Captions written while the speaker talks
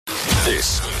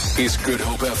This is Good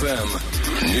Hope FM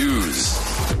News.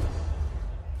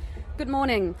 Good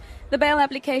morning. The bail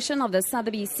application of the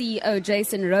Sotheby CEO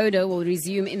Jason Rohde will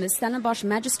resume in the Stellenbosch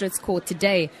Magistrate's Court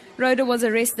today. Rohde was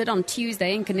arrested on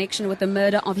Tuesday in connection with the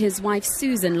murder of his wife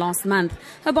Susan last month.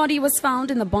 Her body was found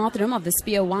in the bathroom of the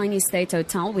Spear Wine Estate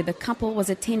Hotel where the couple was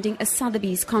attending a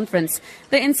Sotheby's conference.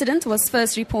 The incident was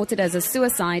first reported as a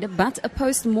suicide, but a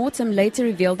post-mortem later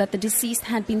revealed that the deceased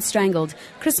had been strangled.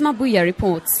 Chris Mabuya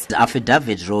reports.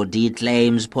 Affidavit Rohde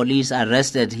claims police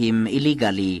arrested him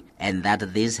illegally and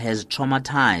that this has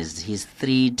traumatized his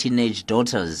 3 teenage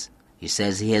daughters. He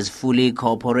says he has fully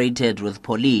cooperated with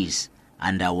police,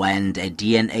 underwent a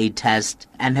DNA test,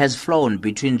 and has flown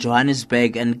between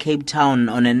Johannesburg and Cape Town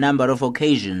on a number of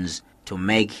occasions to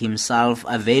make himself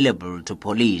available to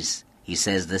police. He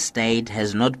says the state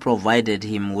has not provided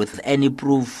him with any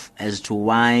proof as to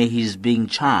why he's being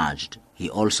charged. He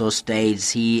also states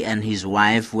he and his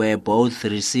wife were both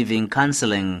receiving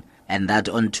counseling and that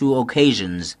on 2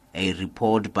 occasions, a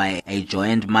report by a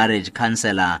joint marriage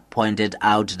counselor pointed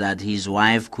out that his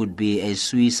wife could be a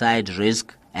suicide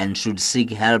risk and should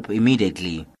seek help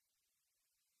immediately.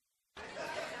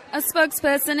 A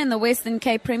spokesperson in the Western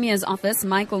Cape Premier's office,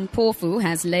 Michael Mpofu,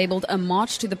 has labelled a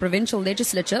march to the provincial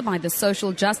legislature by the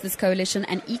Social Justice Coalition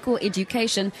and Equal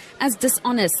Education as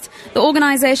dishonest. The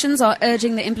organisations are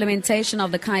urging the implementation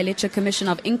of the Khayelitsha Commission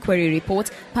of Inquiry report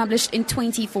published in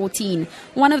 2014.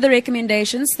 One of the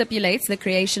recommendations stipulates the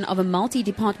creation of a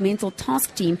multi-departmental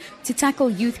task team to tackle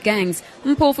youth gangs.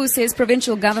 Mpofu says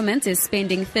provincial government is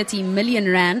spending 30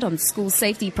 million rand on school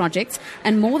safety projects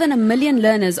and more than 1 million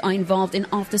learners are involved in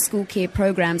after-school care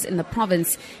programs in the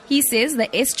province. He says the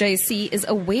SJC is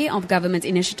aware of government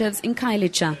initiatives in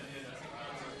Khayelitsha.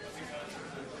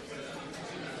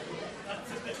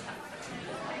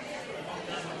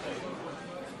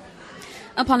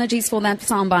 Apologies for that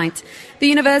soundbite. The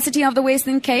University of the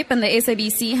Western Cape and the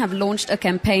SABC have launched a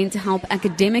campaign to help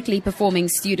academically performing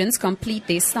students complete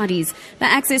their studies. The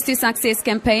Access to Success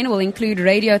campaign will include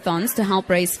radiothons to help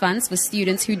raise funds for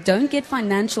students who don't get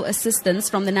financial assistance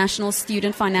from the National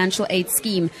Student Financial Aid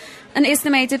Scheme. An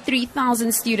estimated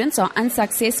 3,000 students are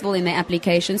unsuccessful in their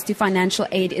applications to financial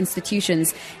aid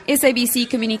institutions. SABC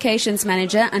Communications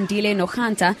Manager Andile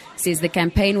Noganta says the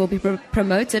campaign will be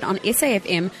promoted on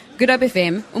SAFM, Good Hope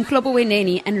FM, Umkhlobo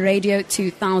Weneni and Radio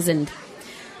 2000.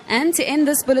 And to end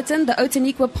this bulletin, the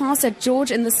Outeniqua Pass at George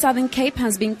in the Southern Cape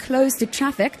has been closed to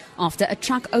traffic after a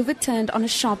truck overturned on a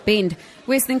sharp bend.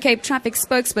 Western Cape traffic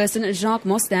spokesperson Jacques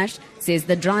Mostache says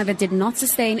the driver did not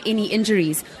sustain any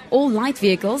injuries. All light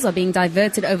vehicles are being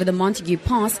diverted over the Montague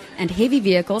Pass and heavy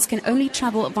vehicles can only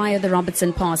travel via the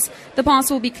Robertson Pass. The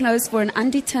pass will be closed for an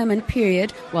undetermined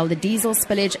period while the diesel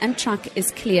spillage and truck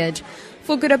is cleared.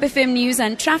 For Good Hope FM News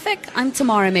and Traffic, I'm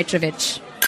Tamara Mitrovic.